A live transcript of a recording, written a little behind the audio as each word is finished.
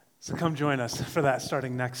So come join us for that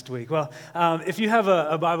starting next week. Well, if you have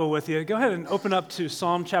a Bible with you, go ahead and open up to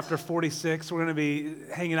Psalm chapter 46. We're going to be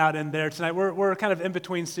hanging out in there tonight. We're kind of in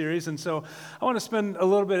between series, and so I want to spend a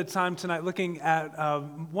little bit of time tonight looking at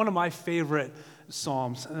one of my favorite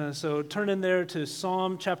Psalms. So turn in there to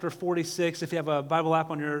Psalm chapter 46. If you have a Bible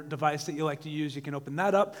app on your device that you like to use, you can open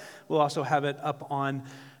that up. We'll also have it up on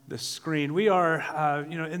the screen. We are,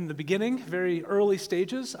 in the beginning, very early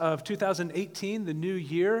stages of 2018, the new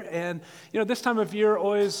year, and this time of year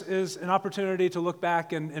always is an opportunity to look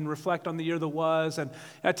back and reflect on the year that was. And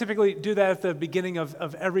I typically do that at the beginning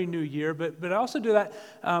of every new year, but I also do that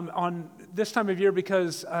on this time of year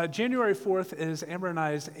because January 4th is Amber and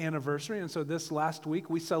I's anniversary, and so this last week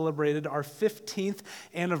we celebrated our 15th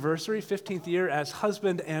anniversary, 15th year as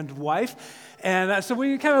husband and wife, and so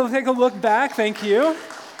we kind of take a look back. Thank you.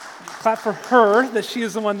 Clap for her, that she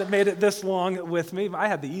is the one that made it this long with me. I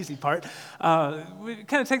had the easy part. We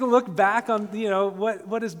kind of take a look back on,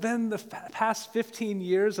 what has been the past 15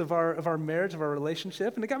 years of our marriage, of our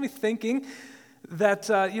relationship. And it got me thinking that,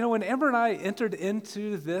 when Amber and I entered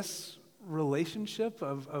into this relationship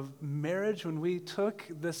of marriage, when we took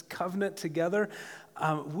this covenant together,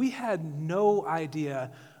 we had no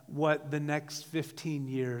idea what the next 15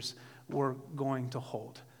 years were going to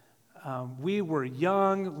hold. We were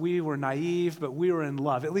young, we were naive, but we were in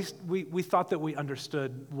love. At least we thought that we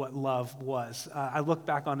understood what love was. I look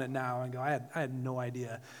back on it now and go, I had no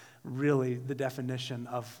idea, really, the definition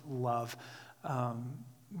of love.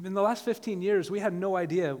 In the last 15 years, we had no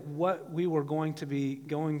idea what we were going to be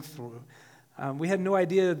going through. We had no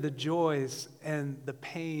idea the joys and the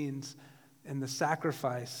pains and the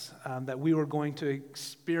sacrifice that we were going to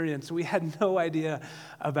experience. We had no idea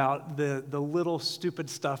about the little stupid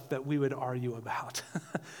stuff that we would argue about.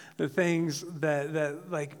 The things that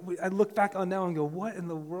I look back on now and go, what in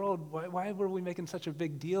the world? Why were we making such a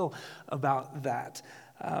big deal about that?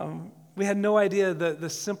 We had no idea the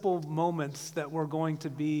simple moments that were going to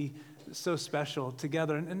be so special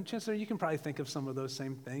together. And Chancellor, you can probably think of some of those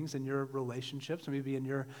same things in your relationships, maybe in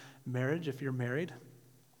your marriage if you're married.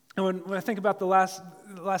 And when I think about the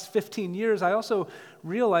last 15 years, I also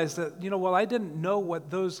realized that, while I didn't know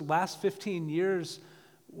what those last 15 years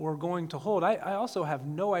were going to hold, I also have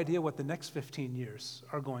no idea what the next 15 years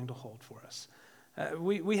are going to hold for us.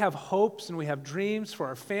 We have hopes and we have dreams for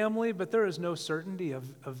our family, but there is no certainty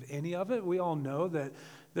of any of it. We all know that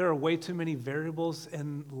there are way too many variables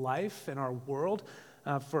in life, in our world,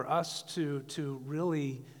 for us to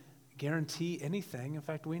really guarantee anything. In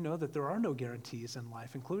fact, we know that there are no guarantees in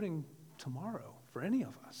life, including tomorrow, for any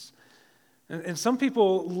of us. And some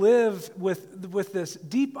people live with this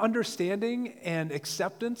deep understanding and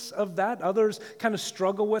acceptance of that. Others kind of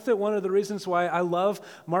struggle with it. One of the reasons why I love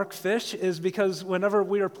Mark Fish is because whenever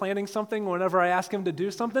we are planning something, whenever I ask him to do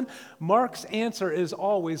something, Mark's answer is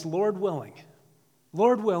always, Lord willing.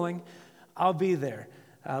 Lord willing, I'll be there.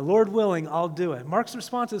 Lord willing, I'll do it. Mark's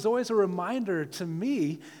response is always a reminder to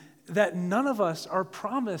me that none of us are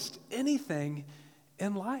promised anything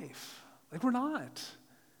in life. We're not.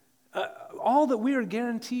 All that we are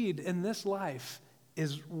guaranteed in this life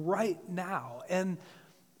is right now. And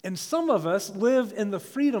some of us live in the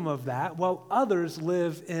freedom of that, while others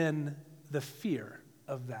live in the fear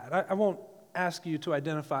of that. I won't ask you to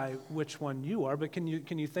identify which one you are, but can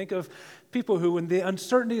you think of people who, when the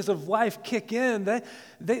uncertainties of life kick in,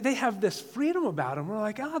 they have this freedom about them. We're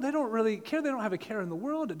like, they don't really care. They don't have a care in the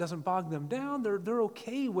world. It doesn't bog them down. They're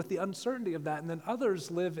okay with the uncertainty of that. And then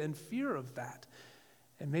others live in fear of that.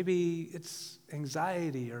 And maybe it's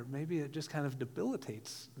anxiety, or maybe it just kind of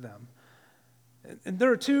debilitates them. And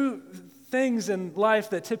there are two things in life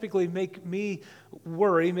that typically make me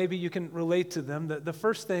worry. Maybe you can relate to them. The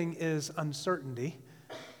first thing is uncertainty.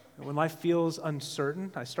 When life feels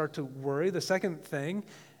uncertain, I start to worry. The second thing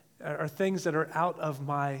are things that are out of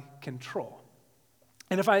my control.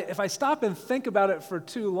 And if I stop and think about it for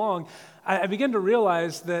too long, I begin to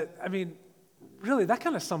realize that, really, that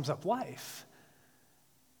kind of sums up life.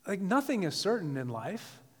 Nothing is certain in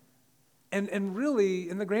life. And really,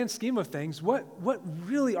 in the grand scheme of things, what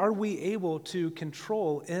really are we able to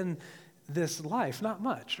control in this life? Not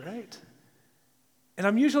much, right? And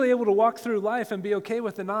I'm usually able to walk through life and be okay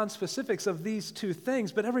with the non-specifics of these two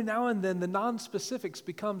things, but every now and then the non-specifics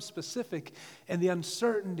become specific, and the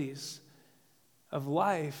uncertainties of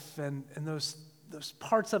life and those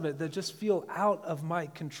parts of it that just feel out of my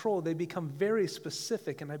control, they become very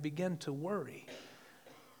specific, and I begin to worry.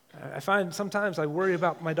 I find sometimes I worry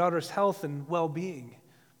about my daughter's health and well-being.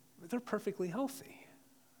 They're perfectly healthy,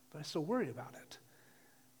 but I still worry about it.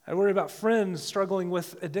 I worry about friends struggling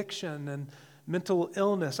with addiction and mental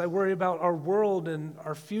illness. I worry about our world and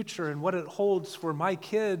our future and what it holds for my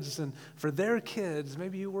kids and for their kids.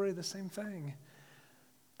 Maybe you worry the same thing.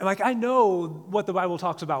 And I know what the Bible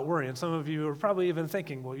talks about worrying. Some of you are probably even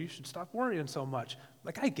thinking, well, you should stop worrying so much.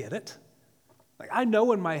 I get it. I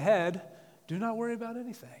know in my head, do not worry about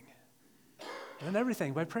anything. And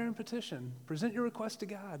everything, by prayer and petition, present your request to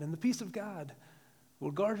God, and the peace of God will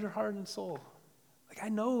guard your heart and soul. I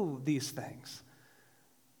know these things.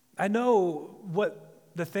 I know what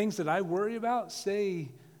the things that I worry about say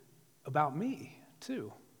about me,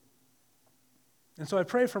 too. And so I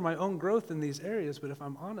pray for my own growth in these areas, but if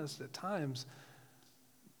I'm honest, at times,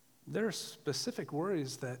 there are specific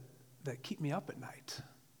worries that keep me up at night,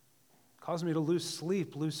 cause me to lose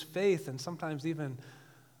sleep, lose faith, and sometimes even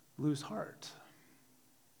lose heart.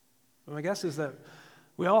 But my guess is that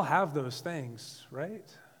we all have those things, right?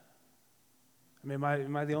 I mean,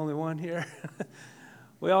 am I the only one here?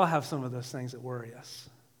 We all have some of those things that worry us,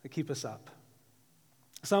 that keep us up.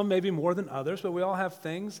 Some maybe more than others, but we all have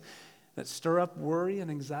things that stir up worry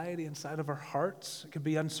and anxiety inside of our hearts. It could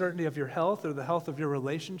be uncertainty of your health or the health of your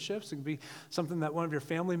relationships. It could be something that one of your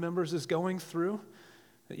family members is going through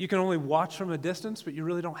that you can only watch from a distance, but you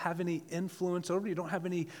really don't have any influence over. You don't have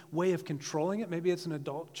any way of controlling it. Maybe it's an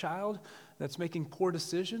adult child that's making poor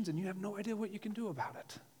decisions, and you have no idea what you can do about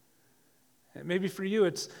it. And maybe for you,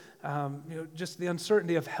 it's just the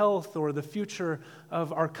uncertainty of health or the future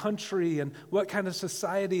of our country and what kind of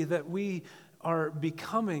society that we are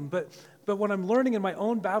becoming. But what I'm learning in my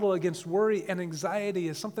own battle against worry and anxiety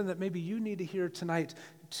is something that maybe you need to hear tonight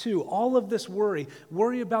too. All of this worry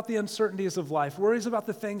about the uncertainties of life, worries about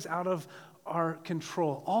the things out of our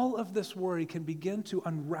control. All of this worry can begin to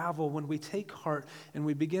unravel when we take heart and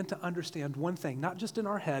we begin to understand one thing, not just in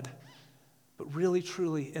our head, but really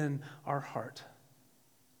truly in our heart.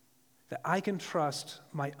 That I can trust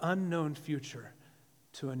my unknown future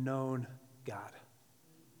to a known God.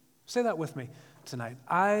 Say that with me tonight.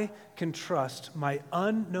 I can trust my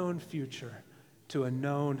unknown future to a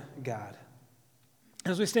known God.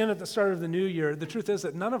 As we stand at the start of the new year, the truth is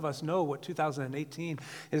that none of us know what 2018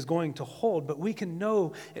 is going to hold, but we can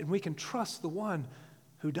know and we can trust the one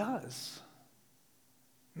who does.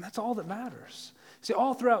 And that's all that matters. See,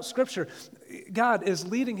 all throughout Scripture, God is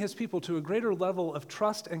leading his people to a greater level of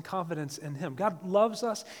trust and confidence in him. God loves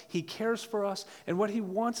us, he cares for us, and what he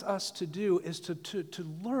wants us to do is to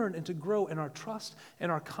learn and to grow in our trust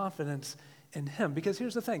and our confidence in him. Because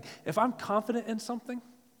here's the thing, if I'm confident in something,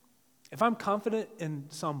 if I'm confident in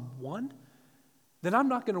someone, then I'm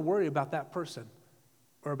not going to worry about that person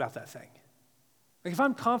or about that thing. If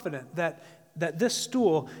I'm confident that this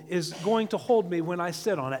stool is going to hold me when I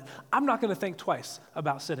sit on it, I'm not going to think twice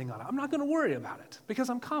about sitting on it. I'm not going to worry about it because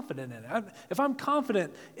I'm confident in it. If I'm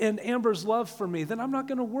confident in Amber's love for me, then I'm not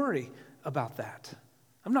going to worry about that.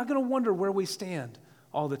 I'm not going to wonder where we stand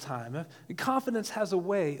all the time. Confidence has a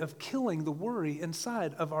way of killing the worry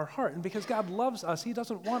inside of our heart. And because God loves us, he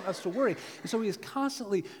doesn't want us to worry. And so he is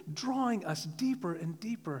constantly drawing us deeper and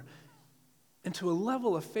deeper into a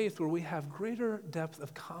level of faith where we have greater depth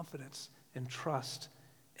of confidence and trust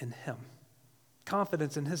in him.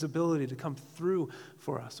 Confidence in his ability to come through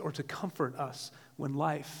for us or to comfort us when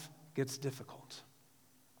life gets difficult.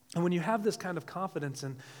 And when you have this kind of confidence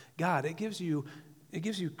in God, it gives you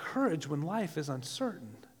courage when life is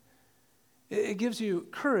uncertain. It gives you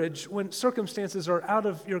courage when circumstances are out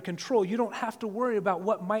of your control. You don't have to worry about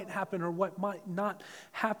what might happen or what might not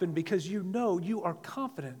happen because you know you are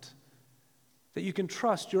confident that you can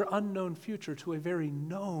trust your unknown future to a very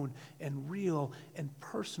known and real and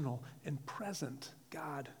personal and present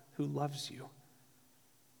God who loves you.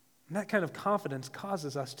 And that kind of confidence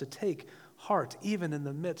causes us to take heart even in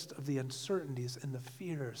the midst of the uncertainties and the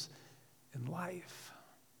fears in life.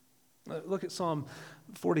 Look at Psalm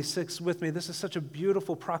 46 with me. This is such a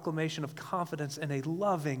beautiful proclamation of confidence in a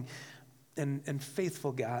loving and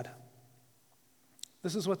faithful God.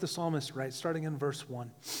 This is what the psalmist writes, starting in verse 1.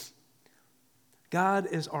 God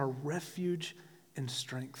is our refuge and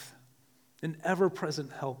strength, an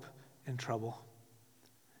ever-present help in trouble.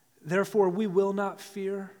 Therefore, we will not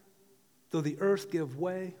fear, though the earth give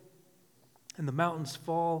way and the mountains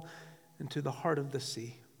fall into the heart of the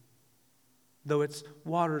sea, though its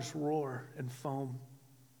waters roar and foam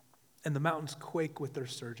and the mountains quake with their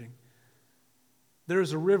surging. There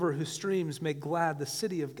is a river whose streams make glad the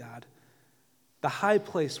city of God, the high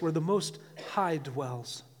place where the Most High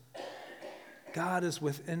dwells. God is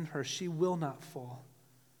within her. She will not fall.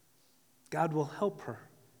 God will help her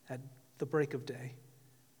at the break of day.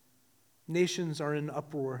 Nations are in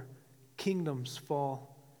uproar. Kingdoms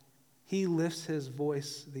fall. He lifts his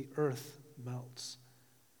voice. The earth melts.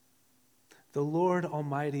 The Lord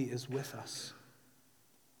Almighty is with us.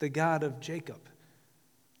 The God of Jacob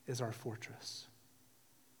is our fortress.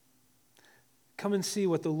 Come and see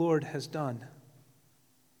what the Lord has done.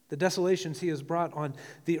 The desolations he has brought on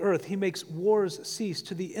the earth. He makes wars cease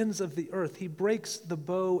to the ends of the earth. He breaks the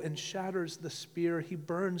bow and shatters the spear. He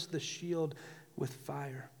burns the shield with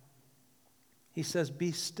fire. He says,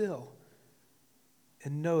 "Be still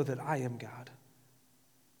and know that I am God.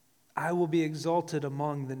 I will be exalted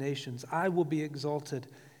among the nations. I will be exalted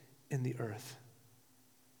in the earth.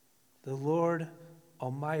 The Lord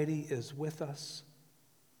Almighty is with us.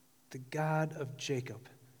 The God of Jacob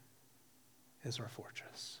is our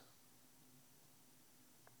fortress."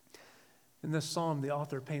 In this psalm, the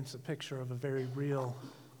author paints a picture of a very real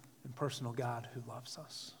and personal God who loves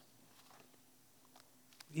us.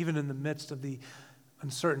 Even in the midst of the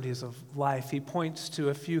uncertainties of life, he points to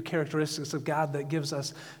a few characteristics of God that gives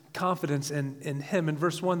us confidence in him. In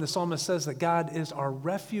verse 1, the psalmist says that God is our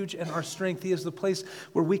refuge and our strength. He is the place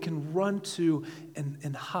where we can run to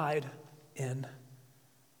and hide in.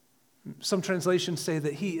 Some translations say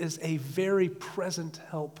that he is a very present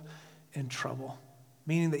help in trouble,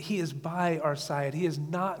 meaning that he is by our side. He is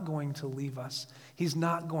not going to leave us. He's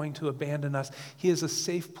not going to abandon us. He is a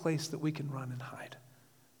safe place that we can run and hide.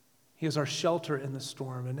 He is our shelter in the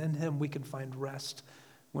storm, and in him we can find rest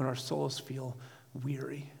when our souls feel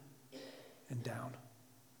weary and down.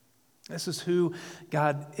 This is who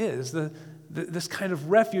God is, this kind of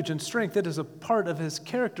refuge and strength that is a part of his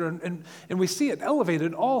character, and we see it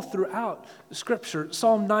elevated all throughout Scripture.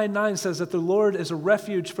 Psalm 9:9 says that the Lord is a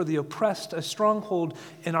refuge for the oppressed, a stronghold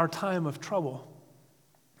in our time of trouble.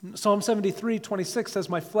 Psalm 73:26 says,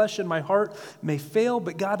 "My flesh and my heart may fail,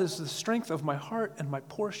 but God is the strength of my heart and my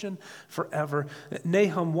portion forever."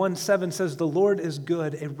 Nahum 1:7 says, "The Lord is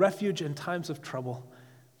good, a refuge in times of trouble.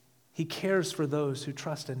 He cares for those who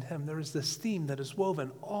trust in him." There is this theme that is woven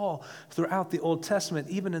all throughout the Old Testament,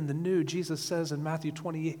 even in the New. Jesus says in Matthew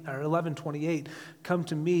 11:28, "Come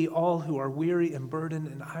to me, all who are weary and burdened,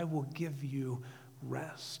 and I will give you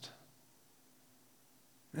rest."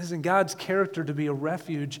 It is in God's character to be a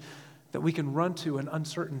refuge that we can run to in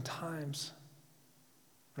uncertain times.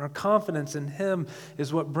 And our confidence in him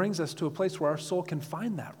is what brings us to a place where our soul can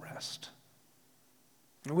find that rest.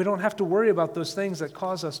 And we don't have to worry about those things that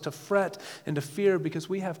cause us to fret and to fear, because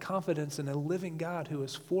we have confidence in a living God who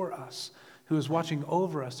is for us, who is watching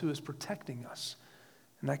over us, who is protecting us.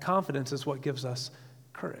 And that confidence is what gives us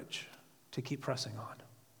courage to keep pressing on.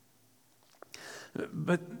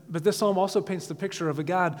 But this psalm also paints the picture of a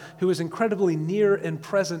God who is incredibly near and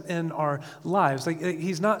present in our lives. Like,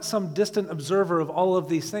 he's not some distant observer of all of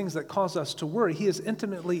these things that cause us to worry. He is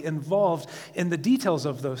intimately involved in the details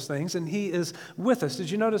of those things, and he is with us.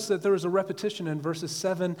 Did you notice that there was a repetition in verses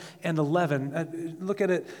 7 and 11? Look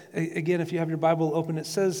at it again if you have your Bible open. It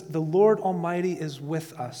says, "The Lord Almighty is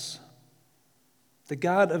with us. The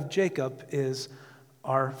God of Jacob is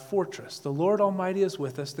our fortress." The Lord Almighty is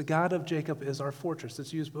with us. The God of Jacob is our fortress.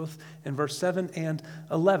 It's used both in verse 7 and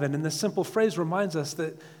 11. And this simple phrase reminds us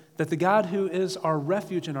that the God who is our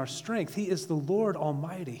refuge and our strength, he is the Lord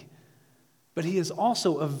Almighty. But he is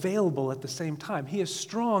also available at the same time. He is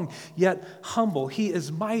strong yet humble. He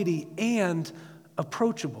is mighty and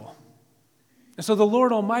approachable. And so the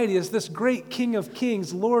Lord Almighty is this great King of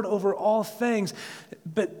kings, Lord over all things.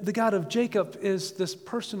 But the God of Jacob is this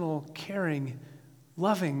personal, caring,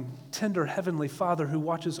 loving, tender Heavenly Father who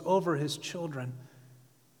watches over his children,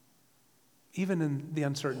 even in the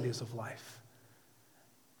uncertainties of life.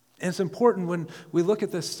 And it's important when we look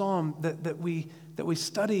at this psalm that we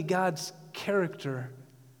study God's character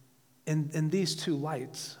in these two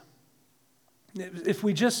lights. If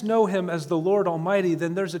we just know him as the Lord Almighty,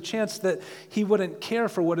 then there's a chance that he wouldn't care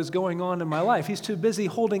for what is going on in my life. He's too busy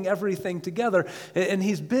holding everything together. And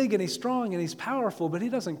he's big and he's strong and he's powerful, but he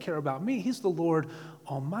doesn't care about me. He's the Lord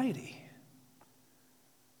Almighty.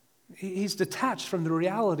 He's detached from the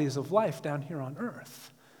realities of life down here on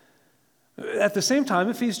earth. At the same time,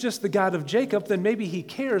 if he's just the God of Jacob, then maybe he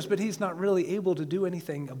cares, but he's not really able to do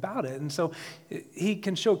anything about it. And so he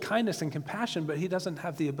can show kindness and compassion, but he doesn't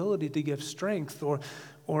have the ability to give strength or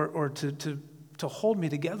to hold me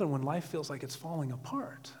together when life feels like it's falling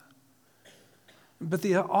apart. But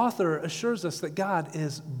the author assures us that God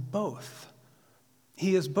is both.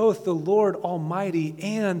 He is both the Lord Almighty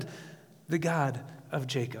and the God of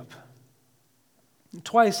Jacob.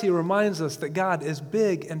 Twice he reminds us that God is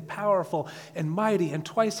big and powerful and mighty, and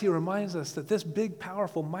twice he reminds us that this big,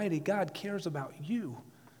 powerful, mighty God cares about you.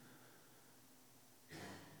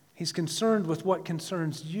 He's concerned with what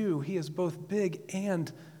concerns you. He is both big and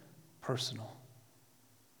personal.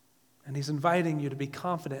 And he's inviting you to be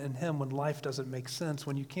confident in him when life doesn't make sense,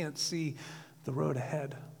 when you can't see the road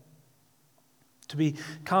ahead. To be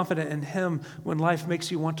confident in him when life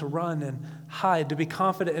makes you want to run and hide. To be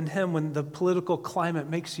confident in him when the political climate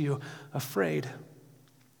makes you afraid.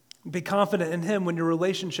 Be confident in him when your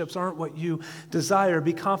relationships aren't what you desire.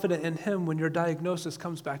 Be confident in him when your diagnosis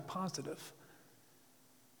comes back positive.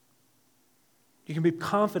 You can be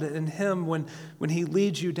confident in him when he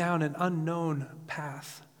leads you down an unknown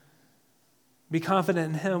path. Be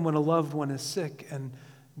confident in him when a loved one is sick and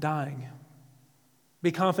dying.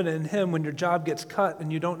 Be confident in him when your job gets cut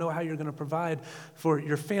and you don't know how you're going to provide for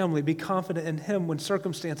your family. Be confident in him when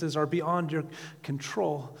circumstances are beyond your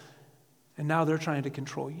control and now they're trying to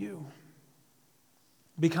control you.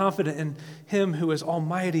 Be confident in him who is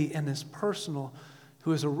almighty and is personal,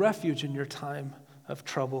 who is a refuge in your time of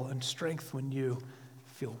trouble and strength when you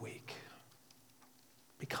feel weak.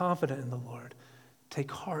 Be confident in the Lord. Take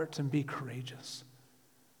heart and be courageous.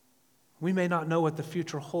 We may not know what the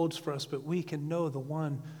future holds for us, but we can know the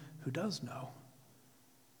one who does know.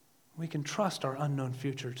 We can trust our unknown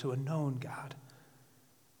future to a known God.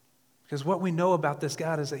 Because what we know about this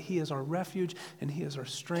God is that he is our refuge and he is our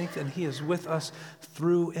strength and he is with us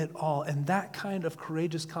through it all. And that kind of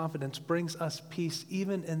courageous confidence brings us peace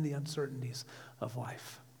even in the uncertainties of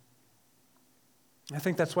life. I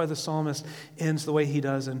think that's why the psalmist ends the way he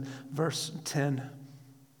does in verse 10.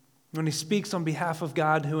 When he speaks on behalf of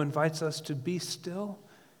God who invites us to be still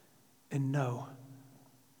and know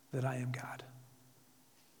that I am God.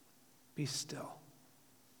 Be still.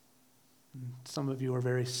 And some of you are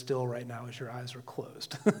very still right now as your eyes are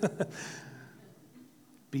closed.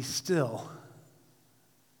 Be still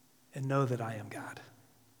and know that I am God.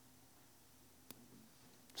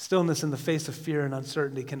 Stillness in the face of fear and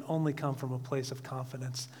uncertainty can only come from a place of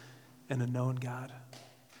confidence in a known God.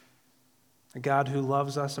 A God who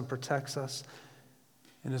loves us and protects us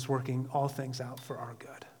and is working all things out for our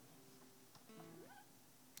good.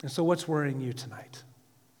 And so what's worrying you tonight?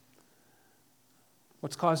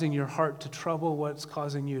 What's causing your heart to trouble? What's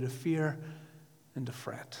causing you to fear and to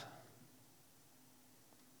fret?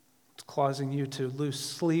 What's causing you to lose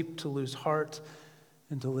sleep, to lose heart,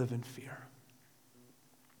 and to live in fear?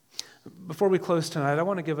 Before we close tonight, I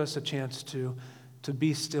want to give us a chance to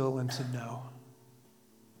be still and to know.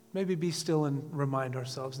 Maybe be still and remind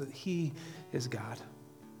ourselves that he is God.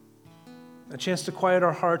 A chance to quiet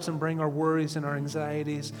our hearts and bring our worries and our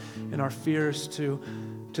anxieties and our fears to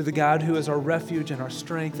the God who is our refuge and our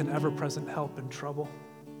strength and ever-present help in trouble.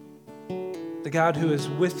 The God who is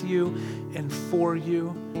with you and for you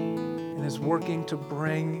and is working to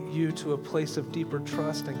bring you to a place of deeper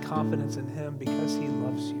trust and confidence in him because he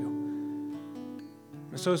loves you.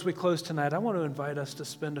 And so as we close tonight, I want to invite us to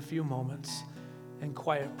spend a few moments in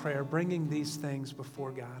quiet prayer, bringing these things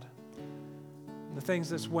before God. The things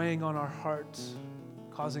that's weighing on our hearts,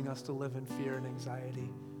 causing us to live in fear and anxiety,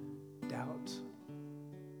 doubt.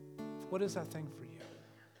 What is that thing for you?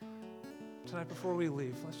 Tonight, before we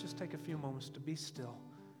leave, let's just take a few moments to be still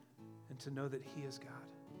and to know that he is God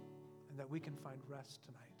and that we can find rest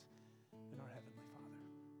tonight in our Heavenly Father.